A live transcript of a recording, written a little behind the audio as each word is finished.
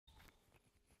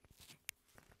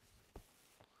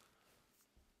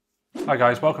Hi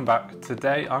guys, welcome back.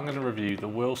 Today I'm going to review the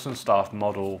Wilson Staff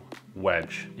model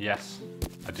Wedge. Yes,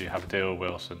 I do have a deal with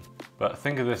Wilson, but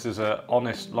think of this as an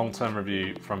honest long-term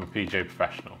review from a PGA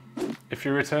professional. If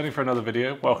you're returning for another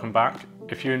video, welcome back.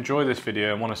 If you enjoy this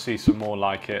video and want to see some more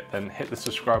like it, then hit the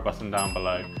subscribe button down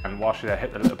below, and whilst you're there,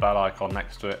 hit the little bell icon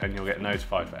next to it and you'll get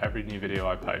notified for every new video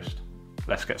I post.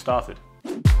 Let's get started.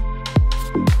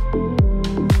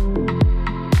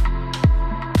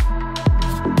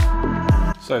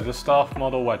 So the Staff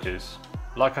model wedges.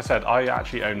 Like I said, I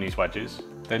actually own these wedges.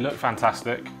 They look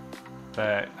fantastic.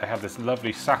 They have this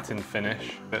lovely satin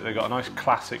finish, but they've got a nice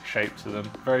classic shape to them,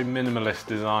 very minimalist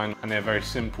design, and they have very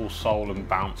simple sole and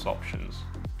bounce options.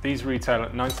 These retail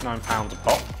at £99 a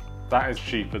pop. That is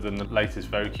cheaper than the latest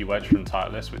Vokey wedge from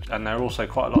Titleist, and they're also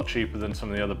quite a lot cheaper than some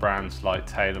of the other brands like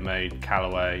TaylorMade,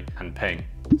 Callaway, and Ping.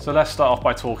 So let's start off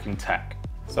by talking tech.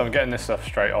 So I'm getting this stuff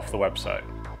straight off the website.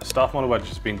 The Staff model wedge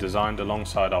has been designed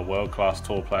alongside our world-class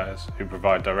tour players who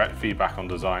provide direct feedback on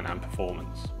design and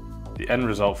performance. The end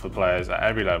result for players at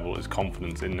every level is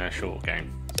confidence in their short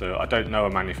game. So I don't know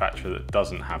a manufacturer that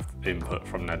doesn't have input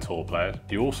from their tour players.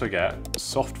 You also get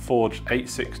soft forged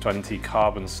 8620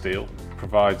 carbon steel,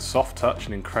 provides soft touch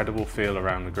and incredible feel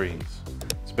around the greens.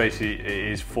 So basically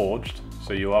it is forged,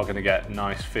 so you are going to get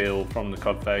nice feel from the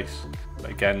club face, but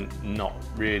again, not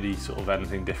really sort of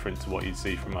anything different to what you'd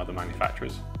see from other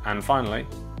manufacturers. And finally,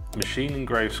 machine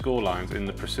engraved score lines in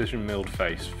the precision milled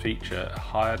face feature a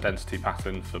higher density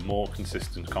pattern for more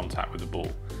consistent contact with the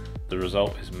ball. The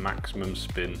result is maximum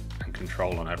spin and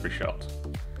control on every shot.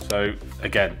 So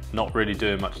again, not really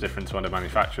doing much different to other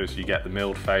manufacturers. You get the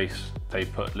milled face, they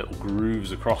put little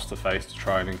grooves across the face to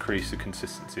try and increase the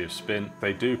consistency of spin.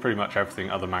 They do pretty much everything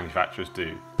other manufacturers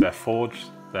do. They're forged,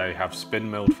 they have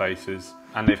spin milled faces,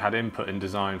 and they've had input in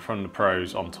design from the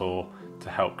pros on tour to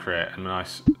help create a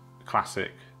nice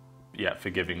classic yet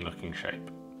forgiving looking shape.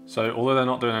 So although they're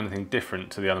not doing anything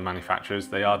different to the other manufacturers,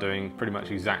 they are doing pretty much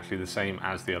exactly the same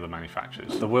as the other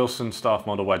manufacturers. The Wilson Staff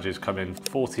model wedges come in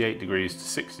 48 degrees to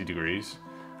 60 degrees,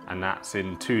 and that's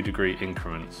in 2-degree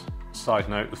increments. Side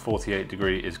note, the 48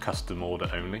 degree is custom order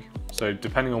only. So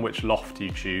depending on which loft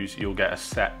you choose, you'll get a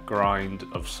set grind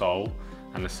of sole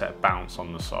and a set bounce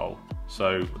on the sole.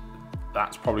 So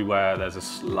that's probably where there's a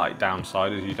slight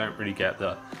downside, is you don't really get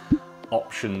the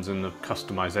options and the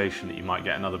customization that you might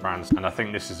get in other brands, and I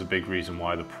think this is a big reason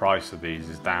why the price of these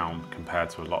is down compared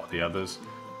to a lot of the others.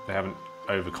 They haven't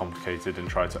overcomplicated and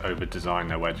tried to over design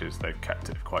their wedges, they've kept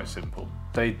it quite simple.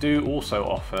 They do also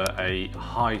offer a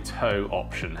high toe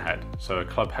option head, so a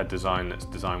club head design that's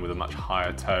designed with a much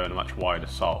higher toe and a much wider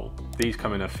sole. These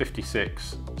come in a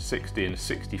 56, 60 and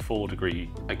 64 degree,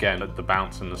 again the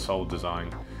bounce and the sole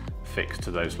design fixed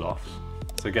to those lofts.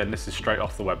 So again, this is straight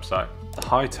off the website. The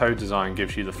high toe design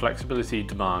gives you the flexibility you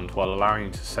demand while allowing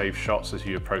you to save shots as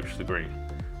you approach the green.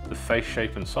 The face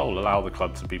shape and sole allow the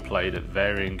club to be played at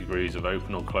varying degrees of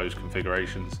open or closed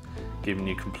configurations, giving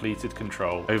you completed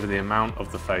control over the amount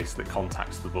of the face that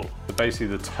contacts the ball. So basically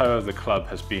the toe of the club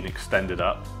has been extended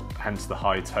up, hence the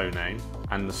high toe name,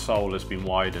 and the sole has been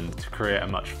widened to create a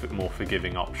much more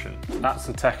forgiving option. That's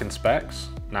the tech and specs,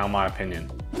 now my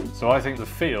opinion. So I think the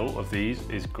feel of these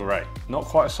is great. Not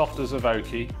quite as soft as a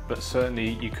Vokey, but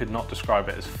certainly you could not describe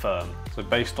it as firm. So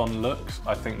based on looks,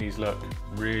 I think these look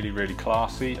really, really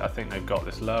classy. I think they've got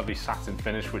this lovely satin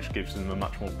finish which gives them a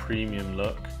much more premium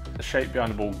look. The shape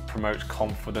behind the ball promotes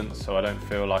confidence, so I don't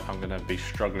feel like I'm going to be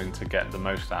struggling to get the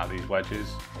most out of these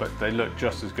wedges, but they look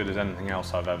just as good as anything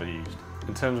else I've ever used.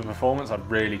 In terms of performance, I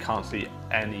really can't see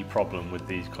any problem with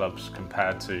these clubs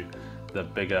compared to the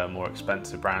bigger, more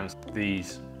expensive brands.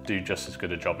 These do just as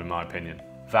good a job in my opinion.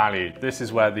 Value, this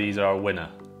is where these are a winner.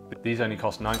 These only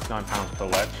cost £99 per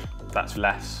wedge. That's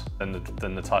less than the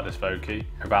Titleist Vokey,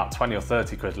 about 20 or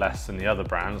 30 quid less than the other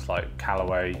brands like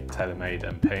Callaway, TaylorMade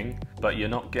and Ping, but you're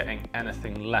not getting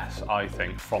anything less, I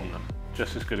think, from them.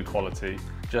 Just as good a quality,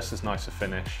 just as nice a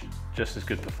finish, just as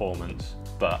good performance,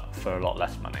 but for a lot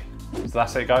less money. So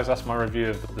that's it guys, that's my review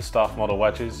of the Staff model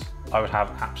wedges. I would have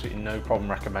absolutely no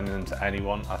problem recommending them to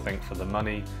anyone. I think for the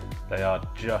money, they are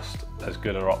just as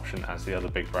good an option as the other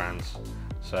big brands.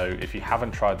 So if you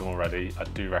haven't tried them already, I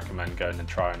do recommend going and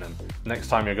trying them. Next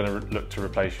time you're going to look to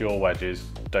replace your wedges,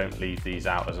 don't leave these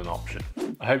out as an option.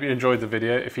 I hope you enjoyed the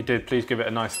video. If you did, please give it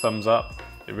a nice thumbs up.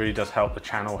 It really does help the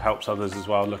channel, helps others as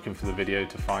well looking for the video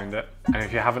to find it. And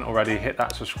if you haven't already, hit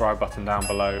that subscribe button down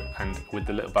below, and with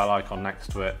the little bell icon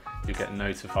next to it, you'll get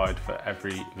notified for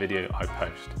every video I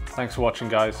post. Thanks for watching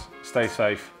guys, stay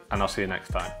safe, and I'll see you next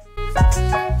time.